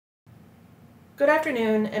Good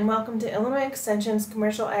afternoon and welcome to Illinois Extension's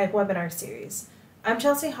Commercial Ag Webinar Series. I'm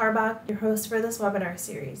Chelsea Harbach, your host for this webinar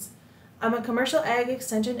series. I'm a Commercial Ag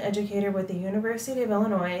Extension educator with the University of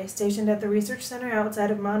Illinois, stationed at the Research Center outside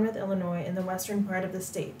of Monmouth, Illinois in the western part of the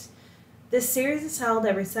state. This series is held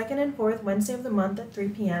every second and fourth Wednesday of the month at 3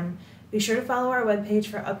 p.m. Be sure to follow our webpage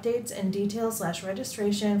for updates and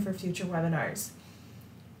details/registration for future webinars.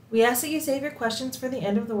 We ask that you save your questions for the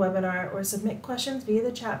end of the webinar or submit questions via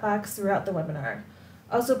the chat box throughout the webinar.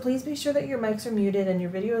 Also, please be sure that your mics are muted and your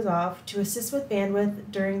video is off to assist with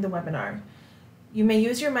bandwidth during the webinar. You may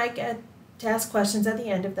use your mic to ask questions at the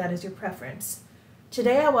end if that is your preference.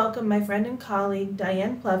 Today I welcome my friend and colleague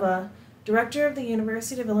Diane Plewa, Director of the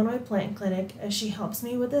University of Illinois Plant Clinic, as she helps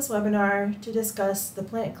me with this webinar to discuss the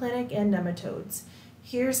plant clinic and nematodes.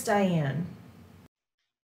 Here's Diane.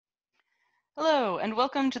 Hello, and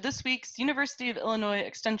welcome to this week's University of Illinois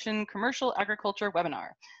Extension Commercial Agriculture webinar.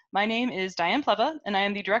 My name is Diane Plewa, and I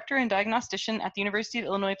am the Director and Diagnostician at the University of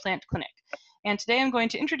Illinois Plant Clinic. And today I'm going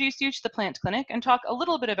to introduce you to the Plant Clinic and talk a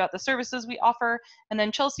little bit about the services we offer, and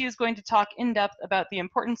then Chelsea is going to talk in depth about the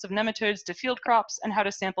importance of nematodes to field crops and how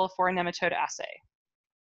to sample for a nematode assay.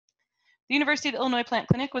 The University of Illinois Plant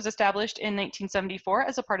Clinic was established in 1974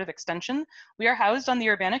 as a part of Extension. We are housed on the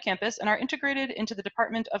Urbana campus and are integrated into the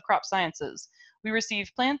Department of Crop Sciences. We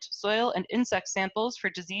receive plant, soil, and insect samples for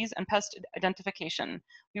disease and pest identification.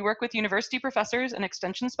 We work with university professors and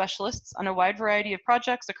extension specialists on a wide variety of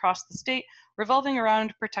projects across the state revolving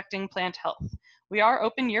around protecting plant health. We are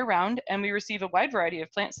open year-round, and we receive a wide variety of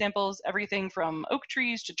plant samples, everything from oak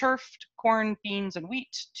trees to turf, to corn, beans, and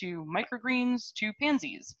wheat, to microgreens, to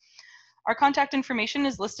pansies. Our contact information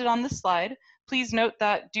is listed on this slide. Please note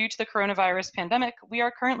that due to the coronavirus pandemic, we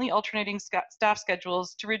are currently alternating staff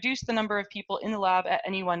schedules to reduce the number of people in the lab at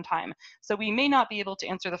any one time, so we may not be able to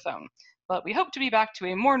answer the phone. But we hope to be back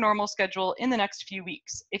to a more normal schedule in the next few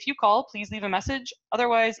weeks. If you call, please leave a message.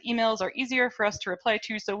 Otherwise, emails are easier for us to reply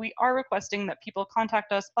to, so we are requesting that people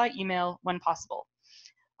contact us by email when possible.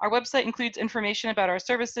 Our website includes information about our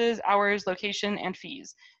services, hours, location, and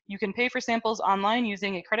fees. You can pay for samples online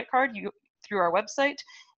using a credit card through our website,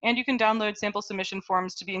 and you can download sample submission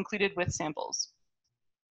forms to be included with samples.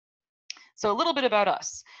 So a little bit about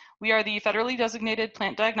us. We are the federally designated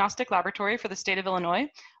plant diagnostic laboratory for the state of Illinois.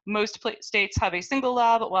 Most states have a single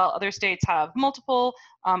lab, while other states have multiple.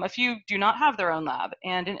 A few do not have their own lab.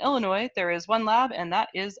 And in Illinois, there is one lab, and that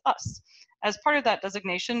is us. As part of that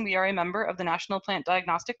designation, we are a member of the National Plant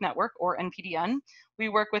Diagnostic Network, or NPDN. We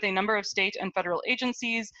work with a number of state and federal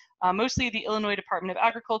agencies, mostly the Illinois Department of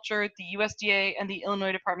Agriculture, the USDA, and the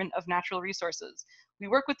Illinois Department of Natural Resources. We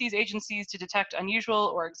work with these agencies to detect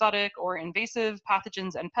unusual or exotic or invasive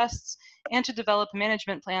pathogens and pests, and to develop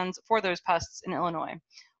management plans for those pests in Illinois.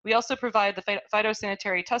 We also provide the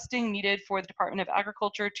phytosanitary testing needed for the Department of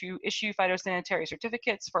Agriculture to issue phytosanitary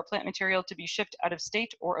certificates for plant material to be shipped out of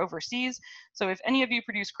state or overseas. So if any of you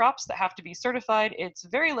produce crops that have to be certified, it's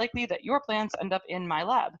very likely that your plants end up in my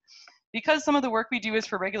lab. Because some of the work we do is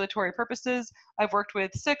for regulatory purposes, I've worked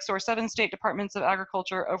with 6 or 7 state departments of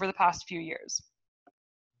agriculture over the past few years.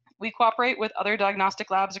 We cooperate with other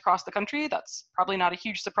diagnostic labs across the country. That's probably not a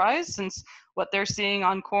huge surprise, since what they're seeing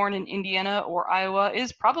on corn in Indiana or Iowa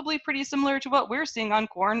is probably pretty similar to what we're seeing on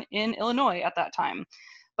corn in Illinois at that time.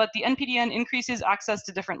 But the NPDN increases access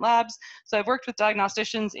to different labs, so I've worked with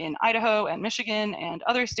diagnosticians in Idaho and Michigan and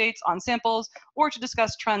other states on samples, or to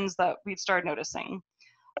discuss trends that we've started noticing.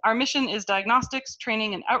 Our mission is diagnostics,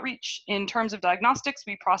 training, and outreach. In terms of diagnostics,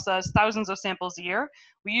 we process thousands of samples a year.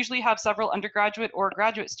 We usually have several undergraduate or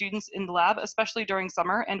graduate students in the lab, especially during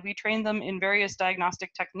summer, and we train them in various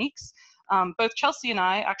diagnostic techniques. Both Chelsea and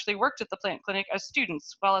I actually worked at the plant clinic as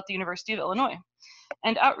students while at the University of Illinois.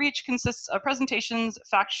 And outreach consists of presentations,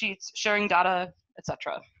 fact sheets, sharing data,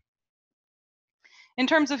 etc. In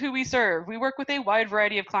terms of who we serve, we work with a wide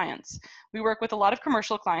variety of clients. We work with a lot of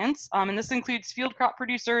commercial clients, and this includes field crop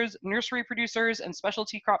producers, nursery producers, and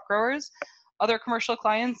specialty crop growers. Other commercial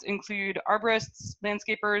clients include arborists,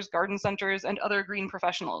 landscapers, garden centers, and other green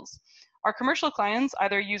professionals. Our commercial clients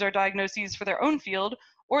either use our diagnoses for their own field,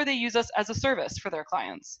 or they use us as a service for their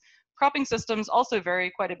clients. Cropping systems also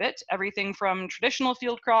vary quite a bit, everything from traditional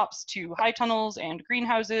field crops to high tunnels and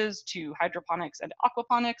greenhouses to hydroponics and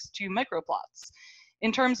aquaponics to microplots.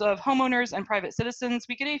 In terms of homeowners and private citizens,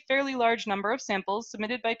 we get a fairly large number of samples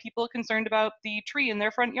submitted by people concerned about the tree in their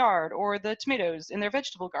front yard or the tomatoes in their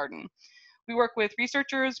vegetable garden. We work with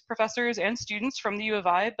researchers, professors, and students from the U of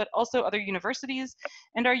I, but also other universities,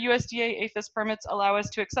 and our USDA APHIS permits allow us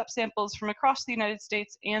to accept samples from across the United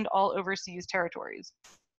States and all overseas territories.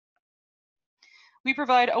 We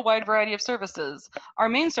provide a wide variety of services. Our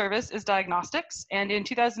main service is diagnostics, and in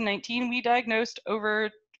 2019, we diagnosed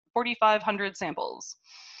over 4,500 samples.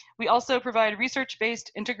 We also provide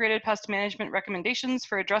research-based integrated pest management recommendations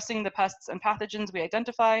for addressing the pests and pathogens we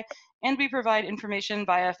identify, and we provide information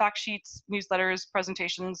via fact sheets, newsletters,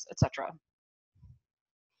 presentations, etc.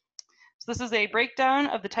 So this is a breakdown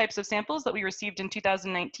of the types of samples that we received in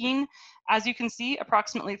 2019. As you can see,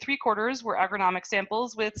 approximately 3/4 were agronomic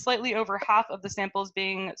samples, with slightly over half of the samples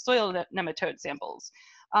being soil nematode samples.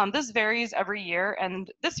 This varies every year,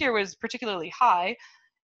 and this year was particularly high.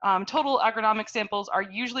 Total agronomic samples are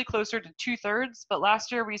usually closer to 2/3, but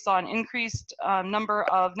last year we saw an increased number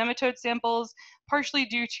of nematode samples, partially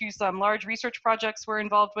due to some large research projects we're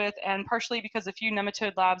involved with, and partially because a few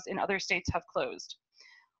nematode labs in other states have closed.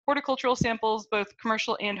 Horticultural samples, both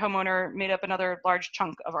commercial and homeowner, made up another large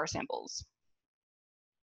chunk of our samples.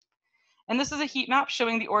 And this is a heat map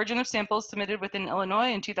showing the origin of samples submitted within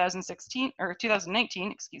Illinois in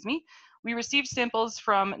 2019, excuse me. We received samples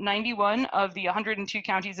from 91 of the 102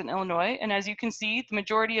 counties in Illinois, and as you can see, the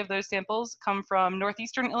majority of those samples come from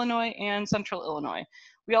northeastern Illinois and central Illinois.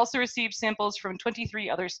 We also received samples from 23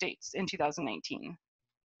 other states in 2019.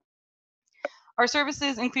 Our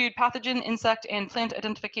services include pathogen, insect, and plant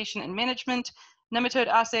identification and management, nematode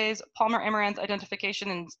assays, Palmer amaranth identification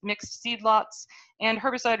in mixed seed lots, and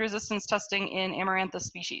herbicide resistance testing in Amaranthus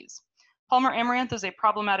species. Palmer amaranth is a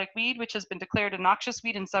problematic weed which has been declared a noxious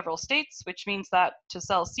weed in several states, which means that to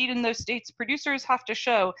sell seed in those states, producers have to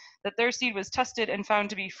show that their seed was tested and found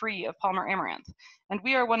to be free of Palmer amaranth. And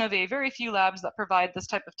we are one of a very few labs that provide this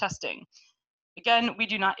type of testing. Again, we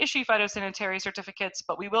do not issue phytosanitary certificates,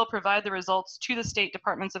 but we will provide the results to the state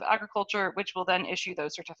departments of agriculture, which will then issue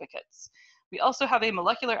those certificates. We also have a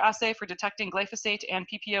molecular assay for detecting glyphosate and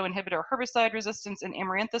PPO inhibitor herbicide resistance in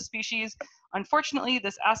Amaranthus species. Unfortunately,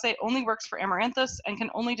 this assay only works for Amaranthus and can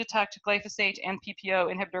only detect glyphosate and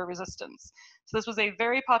PPO inhibitor resistance. So this was a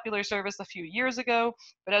very popular service a few years ago,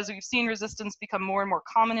 but as we've seen resistance become more and more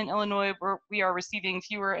common in Illinois, we are receiving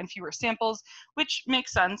fewer and fewer samples, which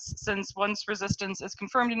makes sense since once resistance is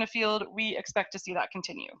confirmed in a field, we expect to see that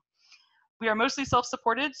continue. We are mostly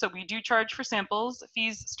self-supported, so we do charge for samples.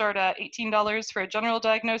 Fees start at $18 for a general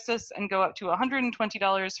diagnosis and go up to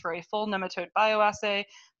 $120 for a full nematode bioassay,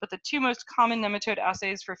 but the two most common nematode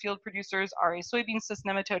assays for field producers are a soybean cyst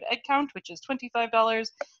nematode egg count, which is $25,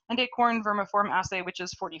 and a corn vermiform assay, which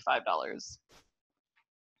is $45.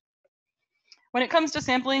 When it comes to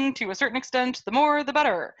sampling, to a certain extent, the more, the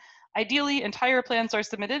better. Ideally, entire plants are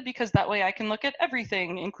submitted because that way I can look at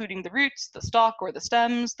everything, including the roots, the stalk or the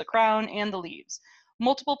stems, the crown, and the leaves.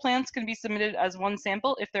 Multiple plants can be submitted as one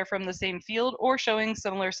sample if they're from the same field or showing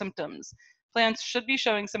similar symptoms. Plants should be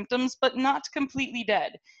showing symptoms, but not completely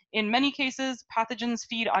dead. In many cases, pathogens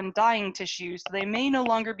feed on dying tissue, so they may no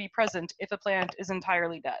longer be present if a plant is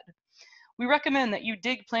entirely dead. We recommend that you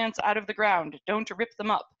dig plants out of the ground, don't rip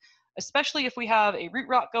them up. Especially if we have a root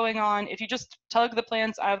rot going on, if you just tug the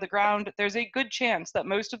plants out of the ground, there's a good chance that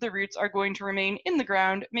most of the roots are going to remain in the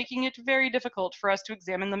ground, making it very difficult for us to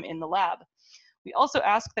examine them in the lab. We also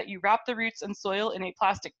ask that you wrap the roots and soil in a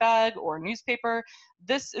plastic bag or newspaper.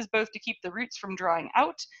 This is both to keep the roots from drying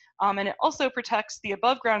out, and it also protects the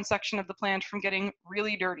above ground section of the plant from getting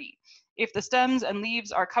really dirty. If the stems and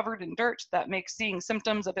leaves are covered in dirt, that makes seeing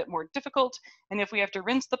symptoms a bit more difficult, and if we have to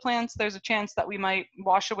rinse the plants, there's a chance that we might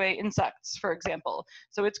wash away insects, for example.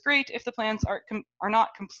 So it's great if the plants are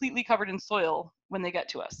not completely covered in soil when they get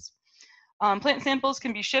to us. Plant samples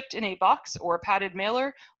can be shipped in a box or padded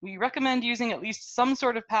mailer. We recommend using at least some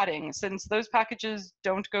sort of padding since those packages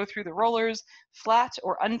don't go through the rollers. Flat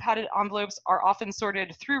or unpadded envelopes are often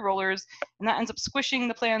sorted through rollers, and that ends up squishing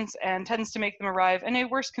the plants and tends to make them arrive in a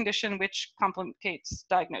worse condition, which complicates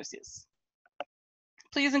diagnosis.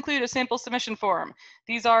 Please include a sample submission form.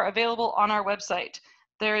 These are available on our website.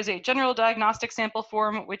 There is a general diagnostic sample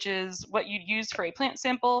form, which is what you'd use for a plant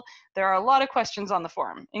sample. There are a lot of questions on the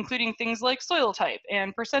form, including things like soil type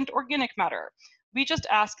and % organic matter. We just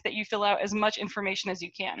ask that you fill out as much information as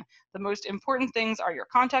you can. The most important things are your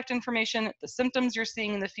contact information, the symptoms you're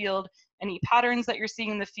seeing in the field, any patterns that you're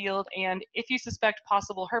seeing in the field, and if you suspect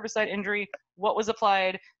possible herbicide injury, what was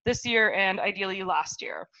applied this year and ideally last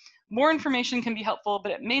year. More information can be helpful,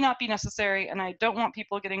 but it may not be necessary, and I don't want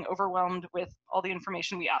people getting overwhelmed with all the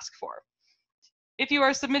information we ask for. If you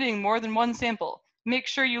are submitting more than one sample, make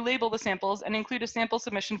sure you label the samples and include a sample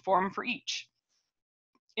submission form for each.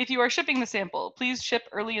 If you are shipping the sample, please ship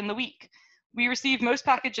early in the week. We receive most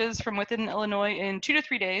packages from within Illinois in 2 to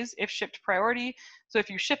 3 days if shipped priority. So if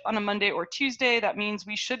you ship on a Monday or Tuesday, that means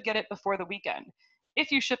we should get it before the weekend. If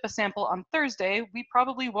you ship a sample on Thursday, we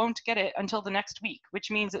probably won't get it until the next week, which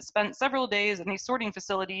means it spent several days in a sorting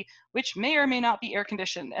facility, which may or may not be air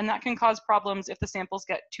conditioned, and that can cause problems if the samples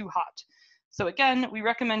get too hot. So again, we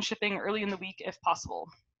recommend shipping early in the week if possible.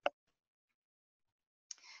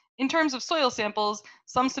 In terms of soil samples,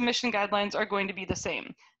 some submission guidelines are going to be the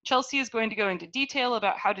same. Chelsea is going to go into detail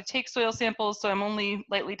about how to take soil samples, so I'm only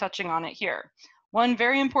lightly touching on it here. One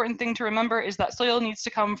very important thing to remember is that soil needs to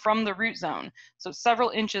come from the root zone, so several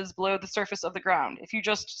inches below the surface of the ground. If you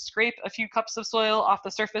just scrape a few cups of soil off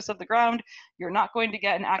the surface of the ground, you're not going to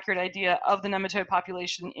get an accurate idea of the nematode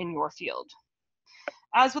population in your field.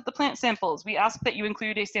 As with the plant samples, we ask that you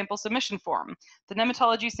include a sample submission form. The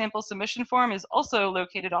nematology sample submission form is also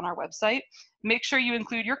located on our website. Make sure you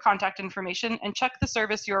include your contact information and check the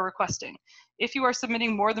service you are requesting. If you are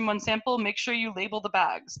submitting more than one sample, make sure you label the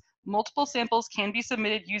bags. Multiple samples can be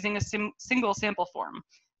submitted using a single sample form.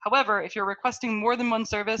 However, if you're requesting more than one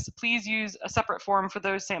service, please use a separate form for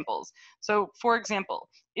those samples. So for example,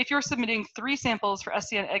 if you're submitting 3 samples for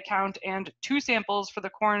SCN egg count and 2 samples for the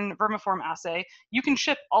corn vermiform assay, you can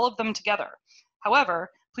ship all of them together. However,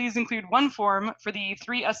 please include one form for the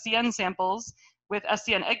 3 SCN samples with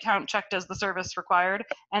SCN egg count checked as the service required,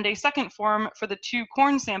 and a second form for the 2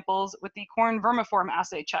 corn samples with the corn vermiform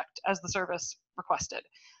assay checked as the service requested.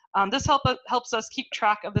 This helps us keep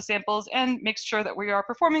track of the samples and makes sure that we are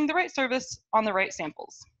performing the right service on the right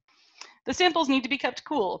samples. The samples need to be kept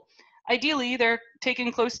cool. Ideally, they're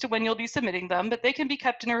taken close to when you'll be submitting them, but they can be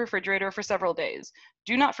kept in a refrigerator for several days.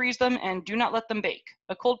 Do not freeze them and do not let them bake.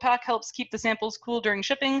 A cold pack helps keep the samples cool during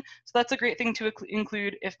shipping, so that's a great thing to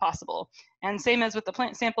include if possible. And same as with the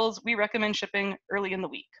plant samples, we recommend shipping early in the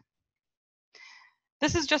week.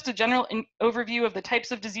 This is just a general overview of the types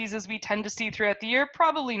of diseases we tend to see throughout the year,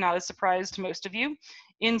 probably not a surprise to most of you.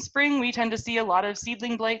 In spring, we tend to see a lot of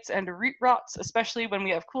seedling blights and root rots, especially when we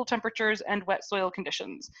have cool temperatures and wet soil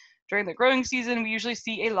conditions. During the growing season, we usually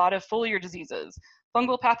see a lot of foliar diseases.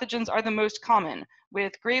 Fungal pathogens are the most common,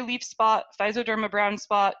 with gray leaf spot, Physoderma brown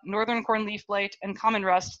spot, northern corn leaf blight, and common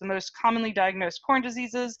rust the most commonly diagnosed corn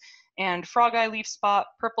diseases, and frog eye leaf spot,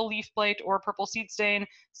 purple leaf blight or purple seed stain,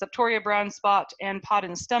 Septoria brown spot, and pod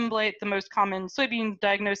and stem blight, the most common soybean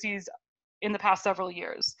diagnoses in the past several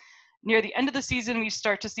years. Near the end of the season, we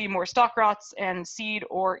start to see more stalk rots and seed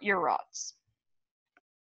or ear rots.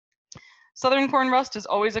 Southern corn rust is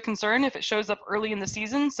always a concern if it shows up early in the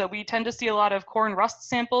season, so we tend to see a lot of corn rust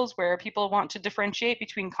samples where people want to differentiate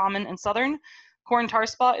between common and southern. Corn tar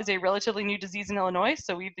spot is a relatively new disease in Illinois,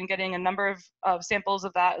 so we've been getting a number of samples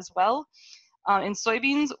of that as well. In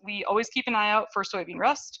soybeans, we always keep an eye out for soybean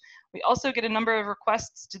rust. We also get a number of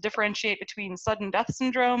requests to differentiate between sudden death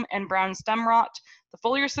syndrome and brown stem rot. The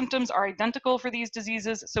foliar symptoms are identical for these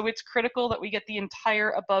diseases, so it's critical that we get the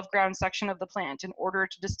entire above ground section of the plant in order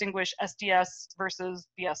to distinguish SDS versus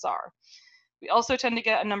BSR. We also tend to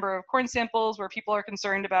get a number of corn samples where people are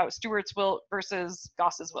concerned about Stewart's wilt versus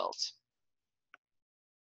Goss's wilt.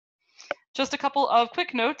 Just a couple of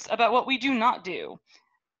quick notes about what we do not do.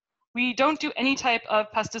 We don't do any type of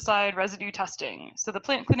pesticide residue testing. So the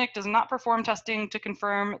plant clinic does not perform testing to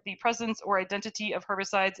confirm the presence or identity of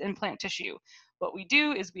herbicides in plant tissue. What we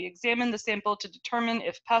do is we examine the sample to determine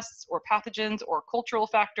if pests or pathogens or cultural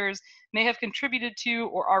factors may have contributed to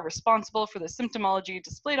or are responsible for the symptomology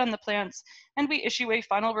displayed on the plants, and we issue a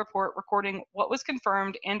final report recording what was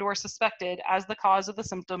confirmed and or suspected as the cause of the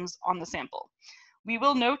symptoms on the sample. We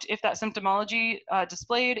will note if that symptomology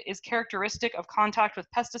displayed is characteristic of contact with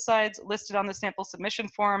pesticides listed on the sample submission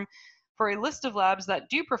form. For a list of labs that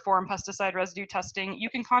do perform pesticide residue testing, you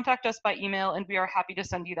can contact us by email and we are happy to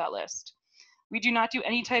send you that list. We do not do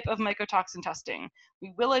any type of mycotoxin testing.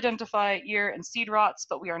 We will identify ear and seed rots,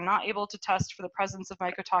 but we are not able to test for the presence of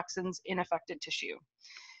mycotoxins in affected tissue.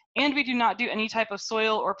 And we do not do any type of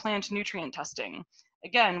soil or plant nutrient testing.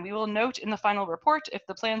 Again, we will note in the final report if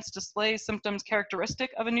the plants display symptoms characteristic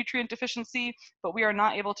of a nutrient deficiency, but we are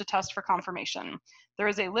not able to test for confirmation. There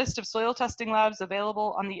is a list of soil testing labs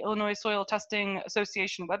available on the Illinois Soil Testing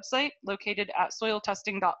Association website located at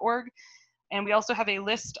soiltesting.org. And we also have a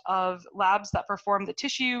list of labs that perform the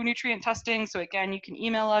tissue nutrient testing. So again, you can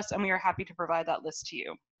email us and we are happy to provide that list to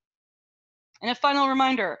you. And a final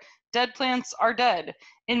reminder, dead plants are dead.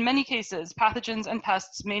 In many cases, pathogens and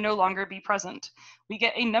pests may no longer be present. We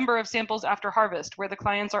get a number of samples after harvest where the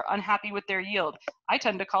clients are unhappy with their yield. I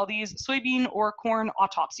tend to call these soybean or corn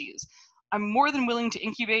autopsies. I'm more than willing to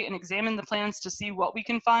incubate and examine the plants to see what we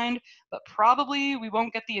can find, but probably we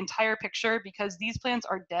won't get the entire picture because these plants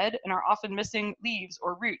are dead and are often missing leaves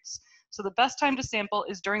or roots. So the best time to sample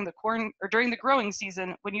is during the growing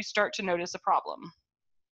season when you start to notice a problem.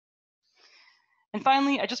 And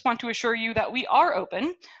finally, I just want to assure you that we are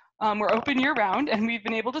open. We're open year-round, and we've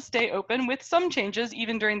been able to stay open with some changes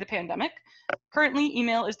even during the pandemic. Currently,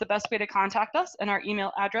 email is the best way to contact us, and our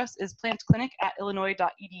email address is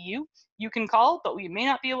plantclinic@illinois.edu. You can call, but we may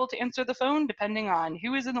not be able to answer the phone depending on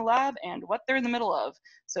who is in the lab and what they're in the middle of.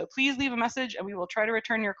 So please leave a message, and we will try to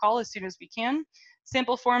return your call as soon as we can.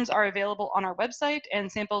 Sample forms are available on our website,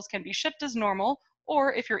 and samples can be shipped as normal,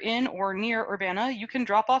 or if you're in or near Urbana, you can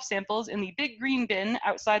drop off samples in the big green bin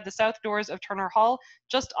outside the south doors of Turner Hall,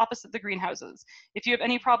 just opposite the greenhouses. If you have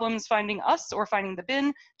any problems finding us or finding the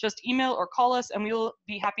bin, just email or call us and we'll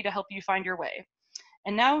be happy to help you find your way.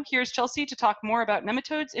 And now here's Chelsea to talk more about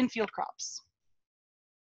nematodes in field crops.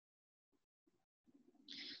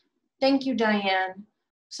 Thank you, Diane.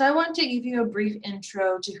 So I want to give you a brief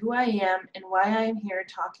intro to who I am and why I am here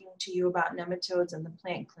talking to you about nematodes in the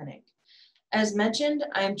plant clinic. As mentioned,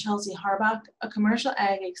 I am Chelsea Harbach, a commercial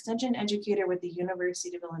ag extension educator with the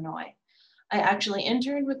University of Illinois. I actually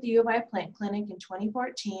interned with the U of I Plant Clinic in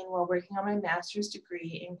 2014 while working on my master's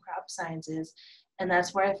degree in crop sciences, and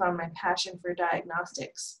that's where I found my passion for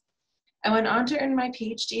diagnostics. I went on to earn my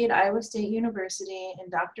PhD at Iowa State University in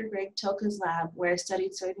Dr. Greg Tilke's lab, where I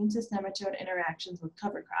studied soybean cyst nematode interactions with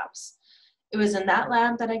cover crops. It was in that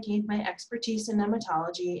lab that I gained my expertise in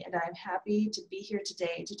nematology, and I'm happy to be here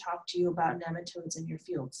today to talk to you about nematodes in your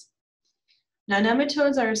fields. Now,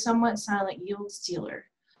 nematodes are a somewhat silent yield stealer.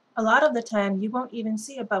 A lot of the time, you won't even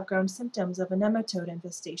see above-ground symptoms of a nematode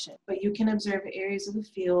infestation, but you can observe areas of the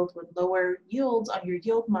field with lower yields on your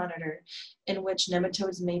yield monitor in which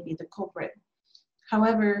nematodes may be the culprit.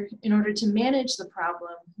 However, in order to manage the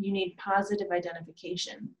problem, you need positive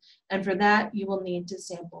identification, and for that, you will need to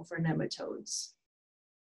sample for nematodes.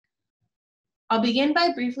 I'll begin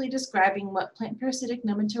by briefly describing what plant parasitic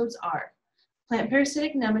nematodes are. Plant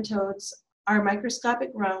parasitic nematodes are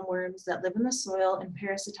microscopic roundworms that live in the soil and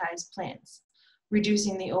parasitize plants,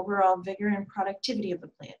 reducing the overall vigor and productivity of the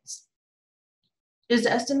plants. It is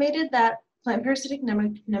estimated that plant parasitic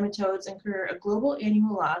nematodes incur a global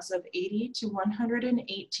annual loss of $80 to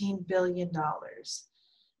 $118 billion.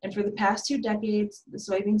 And for the past 2 decades, the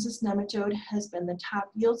soybean cyst nematode has been the top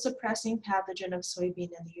yield suppressing pathogen of soybean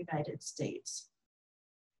in the United States.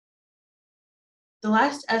 The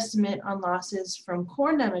last estimate on losses from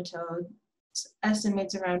corn nematodes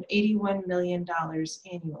estimates around $81 million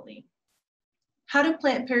annually. How do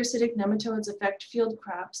plant parasitic nematodes affect field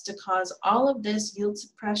crops to cause all of this yield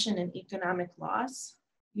suppression and economic loss?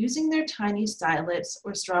 Using their tiny stylets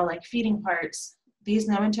or straw-like feeding parts, these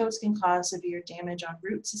nematodes can cause severe damage on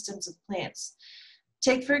root systems of plants.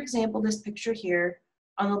 Take, for example, this picture here.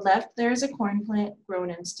 On the left, there is a corn plant grown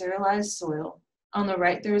in sterilized soil. On the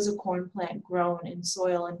right, there is a corn plant grown in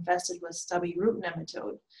soil infested with stubby root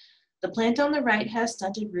nematode. The plant on the right has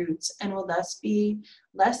stunted roots and will thus be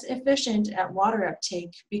less efficient at water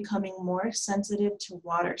uptake, becoming more sensitive to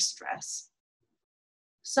water stress.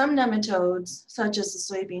 Some nematodes, such as the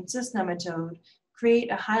soybean cyst nematode,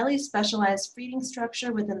 create a highly specialized feeding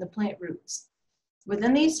structure within the plant roots.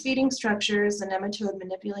 Within these feeding structures, the nematode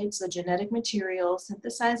manipulates the genetic material,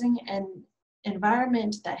 synthesizing an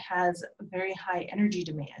environment that has a very high energy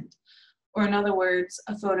demand, or in other words,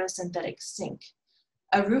 a photosynthetic sink.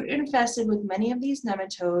 A root infested with many of these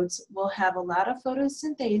nematodes will have a lot of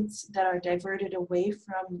photosynthates that are diverted away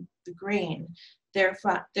from the grain,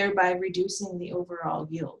 thereby reducing the overall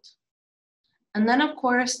yield. And then, of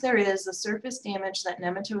course, there is the surface damage that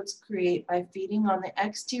nematodes create by feeding on the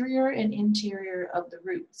exterior and interior of the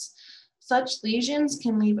roots. Such lesions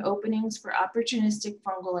can leave openings for opportunistic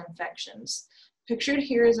fungal infections. Pictured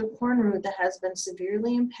here is a corn root that has been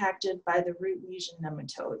severely impacted by the root lesion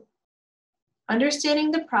nematode.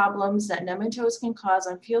 Understanding the problems that nematodes can cause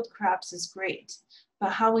on field crops is great,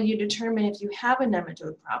 but how will you determine if you have a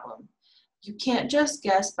nematode problem? You can't just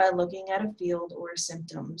guess by looking at a field or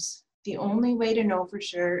symptoms. The only way to know for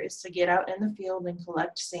sure is to get out in the field and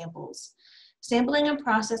collect samples. Sampling and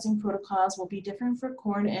processing protocols will be different for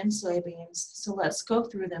corn and soybeans, so let's go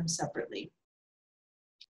through them separately.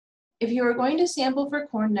 If you are going to sample for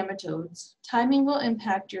corn nematodes, timing will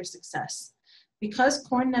impact your success. Because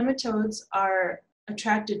corn nematodes are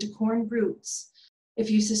attracted to corn roots, if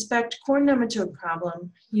you suspect corn nematode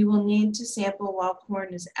problem, you will need to sample while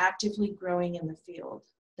corn is actively growing in the field.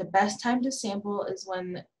 The best time to sample is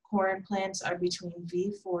when corn plants are between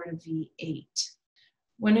V4 to V8.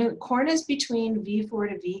 When corn is between V4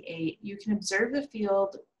 to V8, you can observe the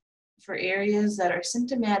field for areas that are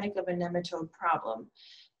symptomatic of a nematode problem.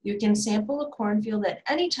 You can sample a cornfield at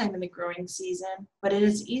any time in the growing season, but it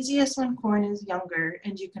is easiest when corn is younger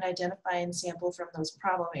and you can identify and sample from those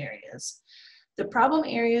problem areas. The problem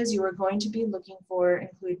areas you are going to be looking for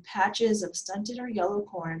include patches of stunted or yellow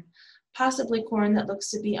corn, possibly corn that looks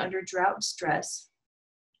to be under drought stress.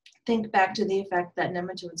 Think back to the effect that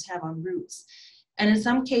nematodes have on roots, and in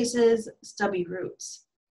some cases, stubby roots.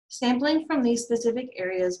 Sampling from these specific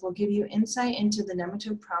areas will give you insight into the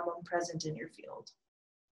nematode problem present in your field.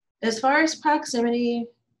 As far as proximity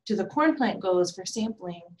to the corn plant goes for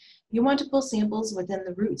sampling, you want to pull samples within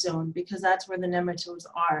the root zone because that's where the nematodes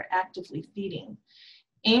are actively feeding.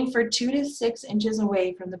 Aim for 2 to 6 inches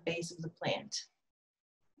away from the base of the plant.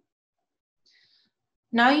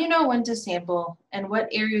 Now you know when to sample and what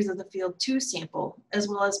areas of the field to sample, as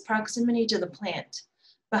well as proximity to the plant.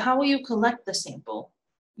 But how will you collect the sample?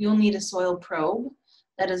 You'll need a soil probe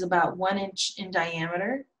that is about 1 inch in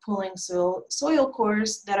diameter, pulling soil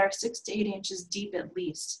cores that are 6 to 8 inches deep at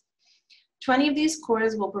least. 20 of these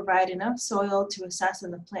cores will provide enough soil to assess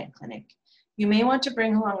in the plant clinic. You may want to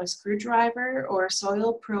bring along a screwdriver or a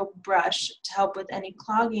soil probe brush to help with any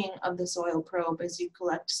clogging of the soil probe as you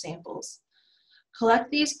collect samples. Collect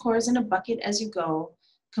these cores in a bucket as you go,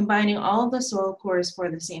 combining all of the soil cores for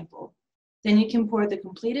the sample. Then you can pour the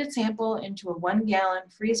completed sample into a 1-gallon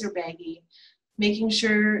freezer baggie, making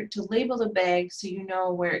sure to label the bag so you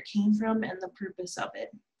know where it came from and the purpose of it.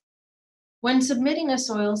 When submitting a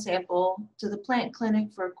soil sample to the plant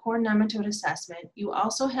clinic for a corn nematode assessment, you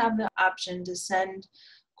also have the option to send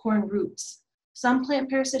corn roots. Some plant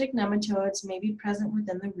parasitic nematodes may be present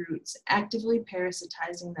within the roots, actively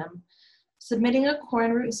parasitizing them. Submitting a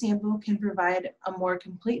corn root sample can provide a more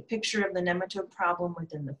complete picture of the nematode problem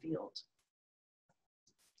within the field.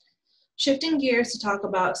 Shifting gears to talk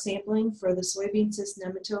about sampling for the soybean cyst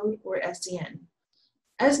nematode, or SCN.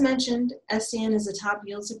 As mentioned, SCN is a top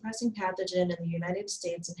yield suppressing pathogen in the United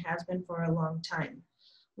States and has been for a long time.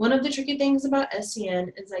 One of the tricky things about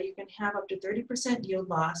SCN is that you can have up to 30% yield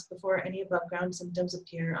loss before any above ground symptoms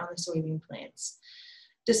appear on the soybean plants.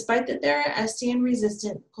 Despite that there are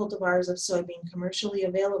SCN-resistant cultivars of soybean commercially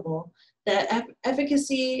available, the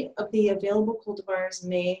efficacy of the available cultivars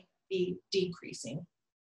may be decreasing.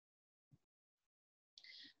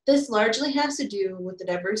 This largely has to do with the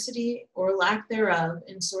diversity or lack thereof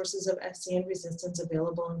in sources of SCN resistance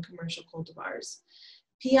available in commercial cultivars.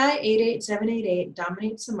 PI 88788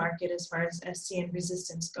 dominates the market as far as SCN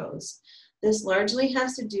resistance goes. This largely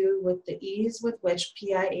has to do with the ease with which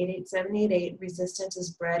PI 88788 resistance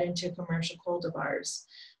is bred into commercial cultivars.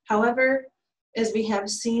 However, as we have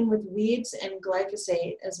seen with weeds and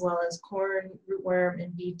glyphosate, as well as corn, rootworm,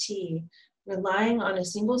 and BT, relying on a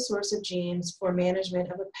single source of genes for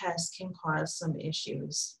management of a pest can cause some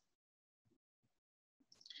issues.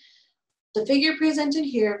 The figure presented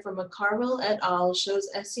here from McCarville et al. Shows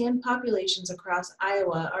SCN populations across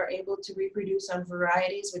Iowa are able to reproduce on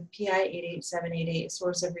varieties with PI 88788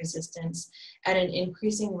 source of resistance at an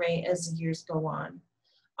increasing rate as the years go on.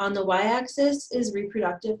 On the y-axis is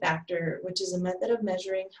reproductive factor, which is a method of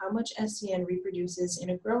measuring how much SCN reproduces in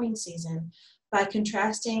a growing season by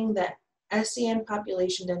contrasting the SCN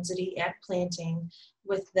population density at planting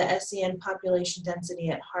with the SCN population density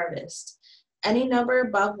at harvest. Any number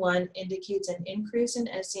above 1 indicates an increase in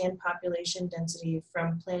SCN population density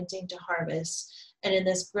from planting to harvest. And in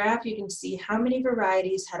this graph, you can see how many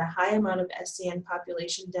varieties had a high amount of SCN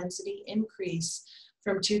population density increase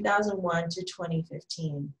from 2001 to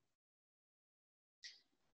 2015.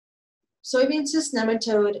 Soybean cyst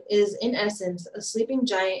nematode is, in essence, a sleeping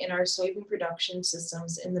giant in our soybean production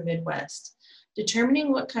systems in the Midwest.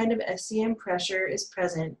 Determining what kind of SCN pressure is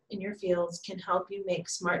present in your fields can help you make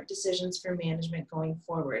smart decisions for management going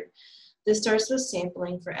forward. This starts with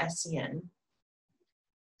sampling for SCN.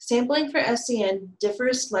 Sampling for SCN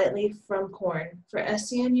differs slightly from corn. For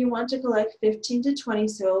SCN, you want to collect 15 to 20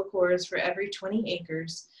 soil cores for every 20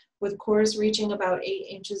 acres, with cores reaching about 8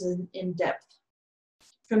 inches in depth.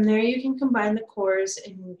 From there, you can combine the cores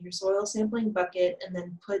in your soil sampling bucket and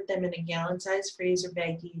then put them in a gallon-sized freezer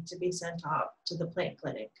baggie to be sent off to the plant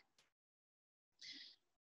clinic.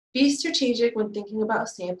 Be strategic when thinking about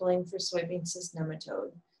sampling for soybean cyst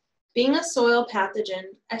nematode. Being a soil pathogen,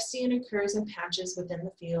 SCN occurs in patches within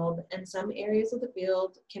the field, and some areas of the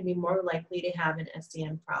field can be more likely to have an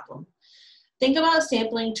SCN problem. Think about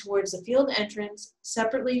sampling towards the field entrance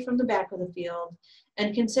separately from the back of the field,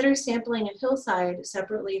 and consider sampling a hillside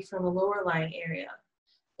separately from a lower lying area.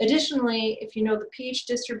 Additionally, if you know the pH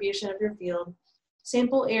distribution of your field,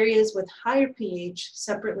 sample areas with higher pH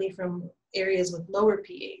separately from areas with lower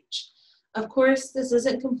pH. Of course, this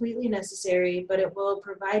isn't completely necessary, but it will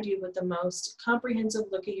provide you with the most comprehensive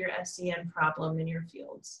look at your SCN problem in your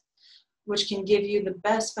fields, which can give you the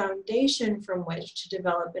best foundation from which to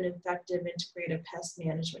develop an effective integrated pest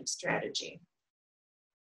management strategy.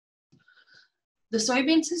 The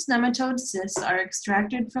soybean cyst nematode cysts are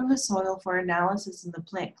extracted from the soil for analysis in the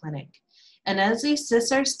plant clinic. And as these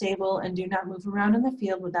cysts are stable and do not move around in the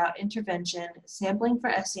field without intervention, sampling for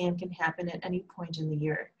SCN can happen at any point in the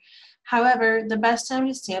year. However, the best time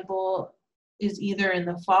to sample is either in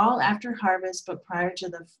the fall after harvest but prior to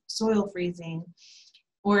the soil freezing,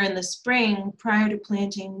 or in the spring prior to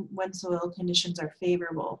planting when soil conditions are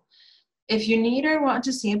favorable. If you need or want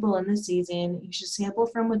to sample in the season, you should sample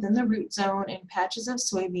from within the root zone in patches of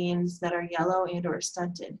soybeans that are yellow and or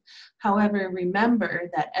stunted. However, remember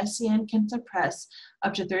that SCN can suppress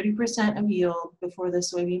up to 30% of yield before the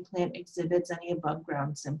soybean plant exhibits any above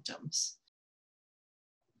ground symptoms.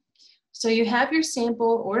 So you have your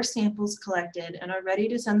sample or samples collected and are ready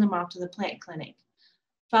to send them off to the plant clinic.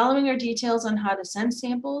 Following are details on how to send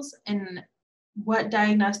samples and what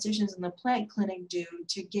diagnosticians in the plant clinic do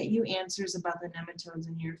to get you answers about the nematodes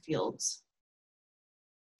in your fields.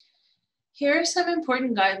 Here are some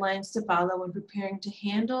important guidelines to follow when preparing to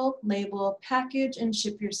handle, label, package, and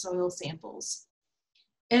ship your soil samples.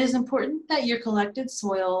 It is important that your collected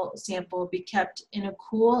soil sample be kept in a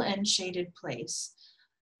cool and shaded place.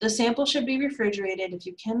 The sample should be refrigerated if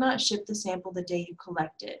you cannot ship the sample the day you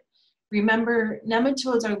collect it. Remember,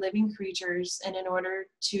 nematodes are living creatures, and in order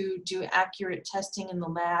to do accurate testing in the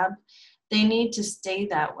lab, they need to stay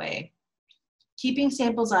that way. Keeping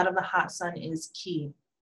samples out of the hot sun is key.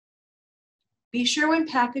 Be sure when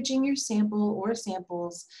packaging your sample or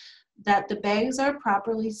samples that the bags are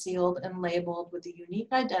properly sealed and labeled with a unique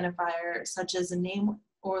identifier, such as the name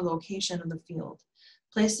or location of the field.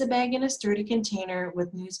 Place the bag in a sturdy container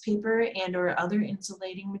with newspaper and or other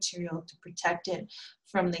insulating material to protect it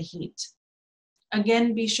from the heat.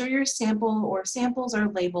 Again, be sure your sample or samples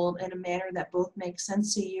are labeled in a manner that both makes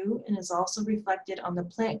sense to you and is also reflected on the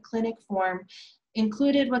plant clinic form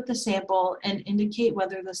included with the sample, and indicate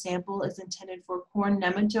whether the sample is intended for corn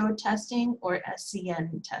nematode testing or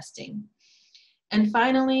SCN testing. And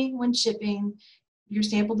finally, when shipping your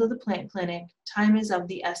sample to the plant clinic, time is of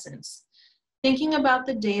the essence. Thinking about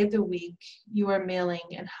the day of the week you are mailing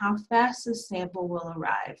and how fast the sample will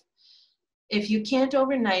arrive. If you can't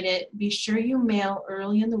overnight it, be sure you mail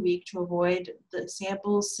early in the week to avoid the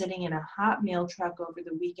samples sitting in a hot mail truck over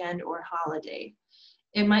the weekend or holiday.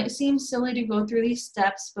 It might seem silly to go through these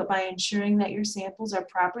steps, but by ensuring that your samples are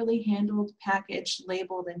properly handled, packaged,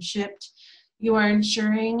 labeled, and shipped, you are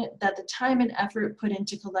ensuring that the time and effort put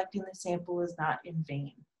into collecting the sample is not in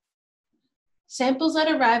vain. Samples that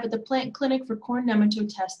arrive at the plant clinic for corn nematode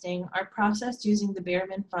testing are processed using the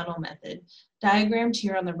Behrman funnel method, diagrammed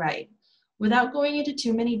here on the right. Without going into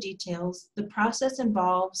too many details, the process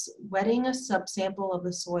involves wetting a subsample of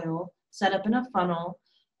the soil set up in a funnel,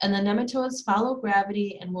 and the nematodes follow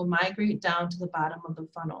gravity and will migrate down to the bottom of the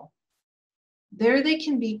funnel. There they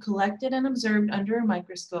can be collected and observed under a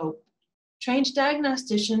microscope. Trained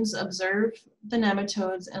diagnosticians observe the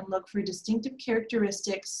nematodes and look for distinctive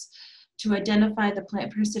characteristics to identify the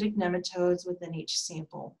plant parasitic nematodes within each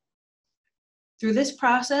sample. Through this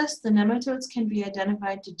process, the nematodes can be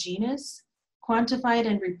identified to genus, quantified,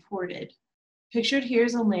 and reported. Pictured here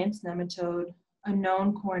is a lance nematode, a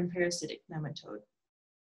known corn parasitic nematode.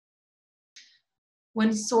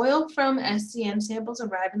 When soil from SCN samples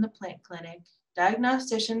arrive in the plant clinic,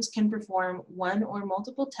 diagnosticians can perform one or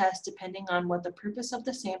multiple tests depending on what the purpose of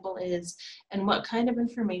the sample is and what kind of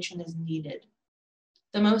information is needed.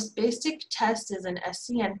 The most basic test is an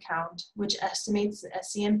SCN count, which estimates the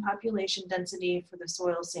SCN population density for the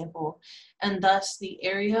soil sample, and thus the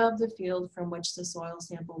area of the field from which the soil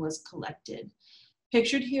sample was collected.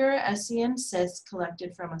 Pictured here are SCN cysts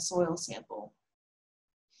collected from a soil sample.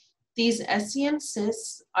 These SCN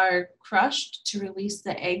cysts are crushed to release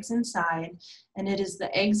the eggs inside, and it is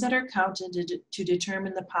the eggs that are counted to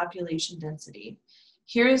determine the population density.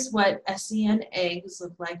 Here is what SCN eggs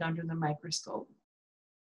look like under the microscope.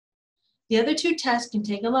 The other two tests can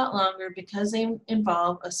take a lot longer because they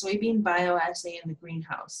involve a soybean bioassay in the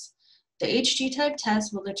greenhouse. The HG type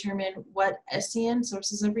test will determine what SCN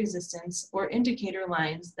sources of resistance or indicator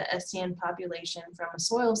lines the SCN population from a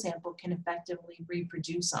soil sample can effectively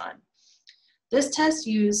reproduce on. This test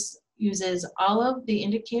uses all of the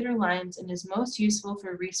indicator lines and is most useful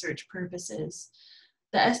for research purposes.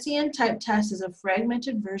 The SCN type test is a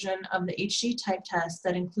fragmented version of the HG type test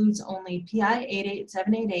that includes only PI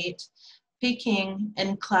 88788, Peking,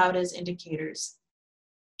 and Cloud as indicators.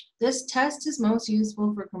 This test is most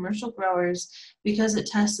useful for commercial growers because it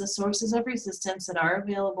tests the sources of resistance that are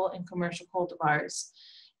available in commercial cultivars.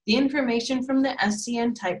 The information from the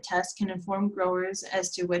SCN type test can inform growers as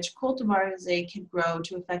to which cultivars they can grow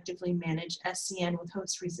to effectively manage SCN with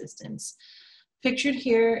host resistance. Pictured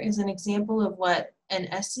here is an example of what an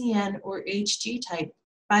SCN or HG type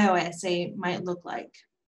bioassay might look like.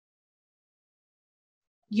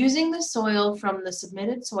 Using the soil from the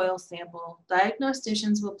submitted soil sample,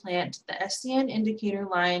 diagnosticians will plant the SCN indicator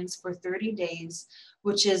lines for 30 days,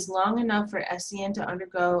 which is long enough for SCN to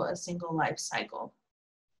undergo a single life cycle.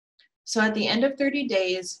 So at the end of 30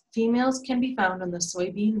 days, females can be found on the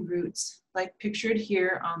soybean roots, like pictured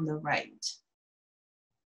here on the right.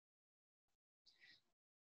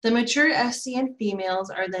 The mature SCN females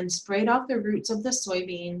are then sprayed off the roots of the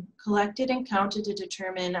soybean, collected and counted to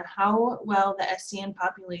determine how well the SCN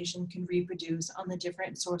population can reproduce on the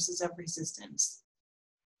different sources of resistance.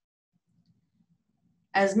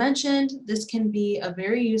 As mentioned, this can be a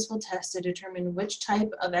very useful test to determine which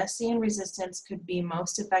type of SCN resistance could be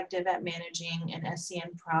most effective at managing an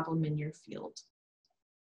SCN problem in your field.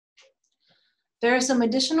 There are some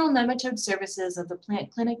additional nematode services that the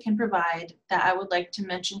plant clinic can provide that I would like to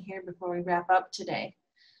mention here before we wrap up today.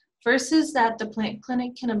 First is that the plant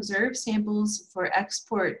clinic can observe samples for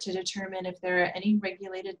export to determine if there are any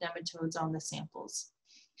regulated nematodes on the samples.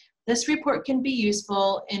 This report can be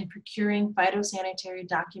useful in procuring phytosanitary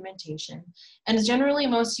documentation and is generally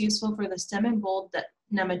most useful for the stem and bulb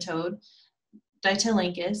nematode,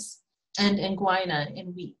 Ditylenchus, and Anguina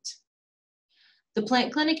in wheat. The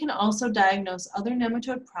plant clinic can also diagnose other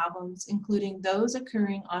nematode problems, including those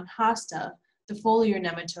occurring on hosta, the foliar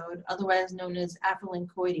nematode, otherwise known as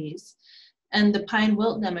Aphelincoides, and the pine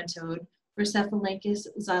wilt nematode, Cephalanchus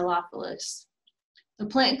xylophilus. The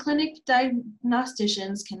plant clinic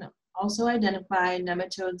diagnosticians can also identify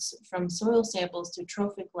nematodes from soil samples to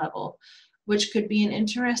trophic level, which could be an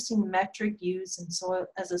interesting metric used in soil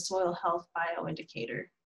as a soil health bioindicator.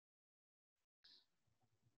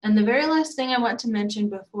 And the very last thing I want to mention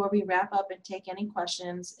before we wrap up and take any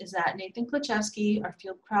questions is that Nathan Klichewski, our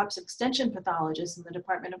field crops extension pathologist in the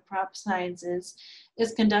Department of Crop Sciences,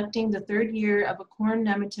 is conducting the third year of a corn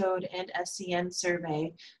nematode and SCN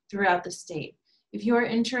survey throughout the state. If you are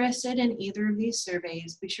interested in either of these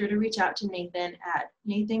surveys, be sure to reach out to Nathan at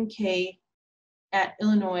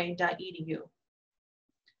nathank@illinois.edu.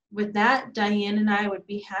 With that, Diane and I would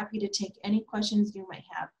be happy to take any questions you might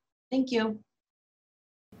have. Thank you.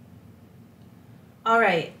 All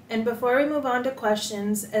right, and before we move on to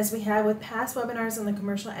questions, as we have with past webinars in the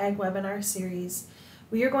Commercial Ag webinar series,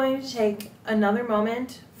 we are going to take another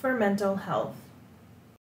moment for mental health.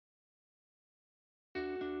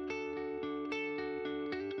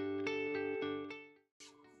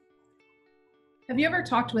 Have you ever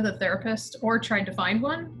talked with a therapist or tried to find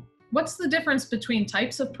one? What's the difference between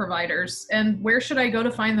types of providers, and where should I go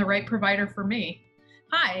to find the right provider for me?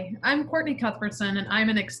 Hi, I'm Courtney Cuthbertson, and I'm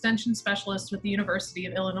an extension specialist with the University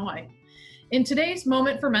of Illinois. In today's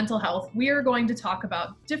Moment for Mental Health, we are going to talk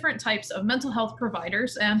about different types of mental health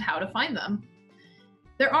providers and how to find them.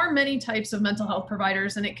 There are many types of mental health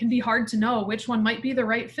providers, and it can be hard to know which one might be the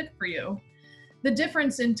right fit for you. The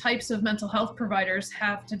difference in types of mental health providers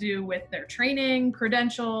have to do with their training,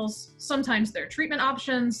 credentials, sometimes their treatment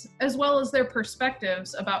options, as well as their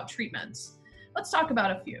perspectives about treatments. Let's talk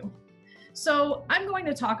about a few. So I'm going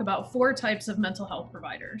to talk about 4 types of mental health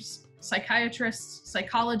providers: psychiatrists,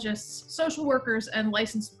 psychologists, social workers, and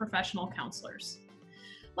licensed professional counselors.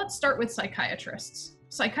 Let's start with psychiatrists.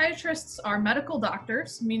 Psychiatrists are medical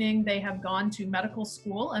doctors, meaning they have gone to medical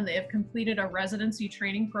school and they have completed a residency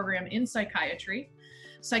training program in psychiatry.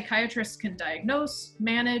 Psychiatrists can diagnose,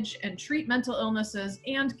 manage, and treat mental illnesses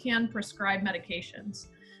and can prescribe medications.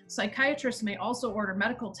 Psychiatrists may also order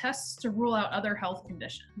medical tests to rule out other health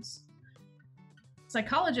conditions.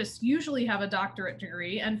 Psychologists usually have a doctorate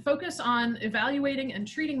degree and focus on evaluating and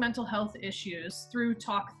treating mental health issues through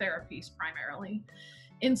talk therapies primarily.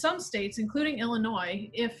 In some states, including Illinois,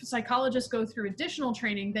 if psychologists go through additional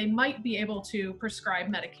training, they might be able to prescribe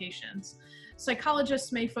medications.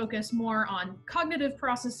 Psychologists may focus more on cognitive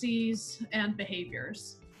processes and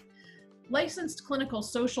behaviors. Licensed clinical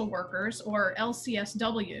social workers, or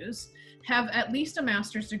LCSWs, have at least a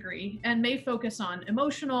master's degree and may focus on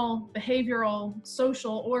emotional, behavioral,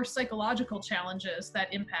 social, or psychological challenges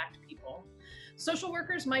that impact people. Social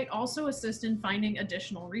workers might also assist in finding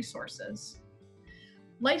additional resources.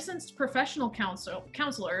 Licensed professional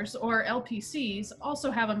counselors, or LPCs,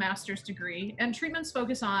 also have a master's degree, and treatments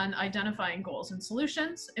focus on identifying goals and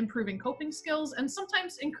solutions, improving coping skills, and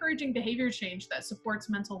sometimes encouraging behavior change that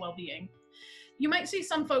supports mental well-being. You might see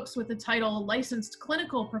some folks with the title Licensed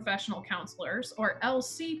Clinical Professional Counselors, or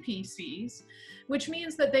LCPCs, which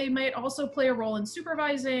means that they might also play a role in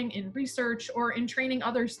supervising, in research, or in training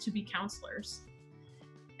others to be counselors.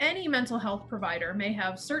 Any mental health provider may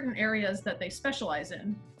have certain areas that they specialize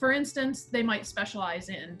in. For instance, they might specialize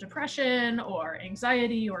in depression or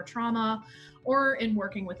anxiety or trauma, or in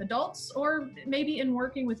working with adults, or maybe in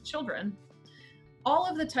working with children. All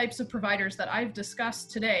of the types of providers that I've discussed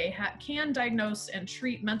today can diagnose and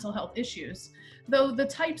treat mental health issues, though the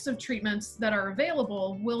types of treatments that are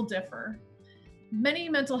available will differ. Many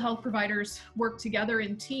mental health providers work together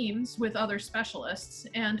in teams with other specialists,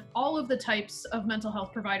 and all of the types of mental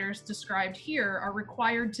health providers described here are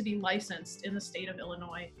required to be licensed in the state of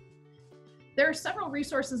Illinois. There are several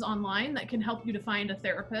resources online that can help you to find a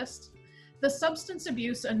therapist. The Substance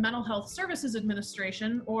Abuse and Mental Health Services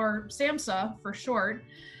Administration, or SAMHSA for short,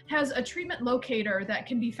 has a treatment locator that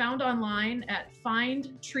can be found online at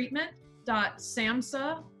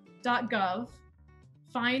findtreatment.samhsa.gov.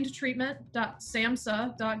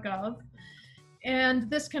 findtreatment.samhsa.gov, and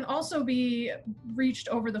this can also be reached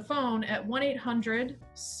over the phone at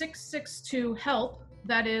 1-800-662-HELP.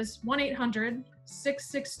 That is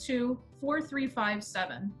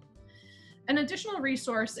 1-800-662-4357. An additional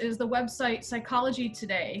resource is the website Psychology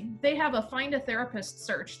Today. They have a Find a Therapist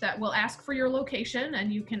search that will ask for your location,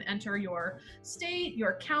 and you can enter your state,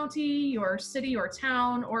 your county, your city or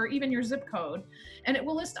town, or even your zip code. And it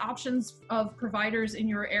will list options of providers in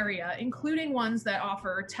your area, including ones that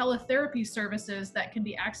offer teletherapy services that can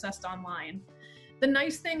be accessed online. The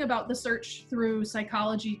nice thing about the search through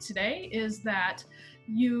Psychology Today is that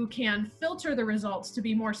you can filter the results to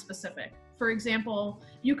be more specific. For example,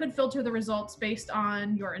 you could filter the results based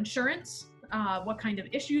on your insurance, what kind of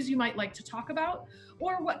issues you might like to talk about,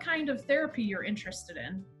 or what kind of therapy you're interested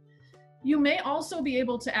in. You may also be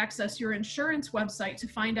able to access your insurance website to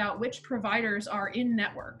find out which providers are in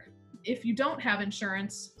network. If you don't have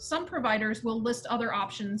insurance, some providers will list other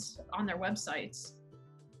options on their websites.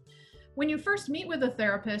 When you first meet with a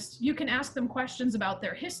therapist, you can ask them questions about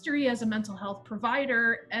their history as a mental health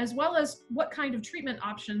provider, as well as what kind of treatment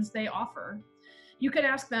options they offer. You could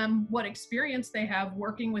ask them what experience they have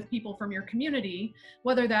working with people from your community,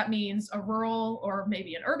 whether that means a rural or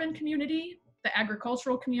maybe an urban community, the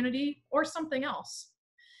agricultural community, or something else.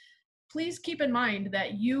 Please keep in mind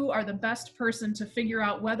that you are the best person to figure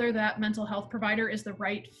out whether that mental health provider is the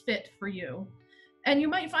right fit for you. And you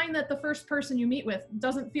might find that the first person you meet with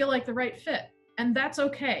doesn't feel like the right fit, and that's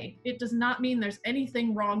okay. It does not mean there's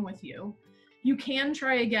anything wrong with you. You can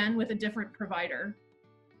try again with a different provider.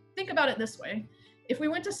 Think about it this way. If we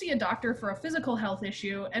went to see a doctor for a physical health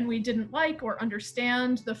issue and we didn't like or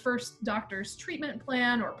understand the first doctor's treatment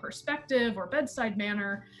plan or perspective or bedside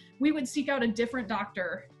manner, we would seek out a different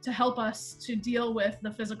doctor to help us to deal with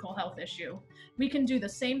the physical health issue. We can do the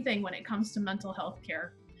same thing when it comes to mental health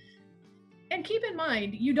care. And keep in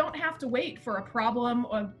mind, you don't have to wait for a problem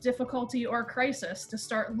or difficulty or crisis to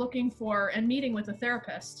start looking for and meeting with a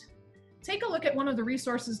therapist. Take a look at one of the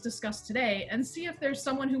resources discussed today and see if there's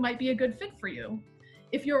someone who might be a good fit for you.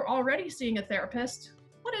 If you're already seeing a therapist,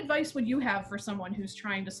 what advice would you have for someone who's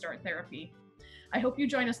trying to start therapy? I hope you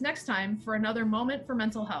join us next time for another Moment for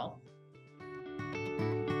Mental Health.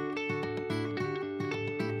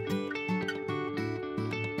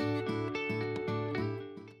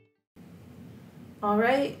 All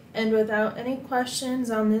right, and without any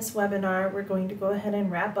questions on this webinar, we're going to go ahead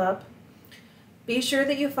and wrap up. Be sure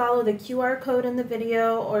that you follow the QR code in the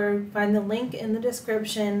video or find the link in the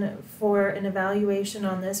description for an evaluation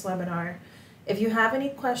on this webinar. If you have any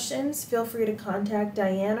questions, feel free to contact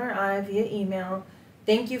Diane or I via email.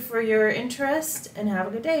 Thank you for your interest and have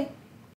a good day.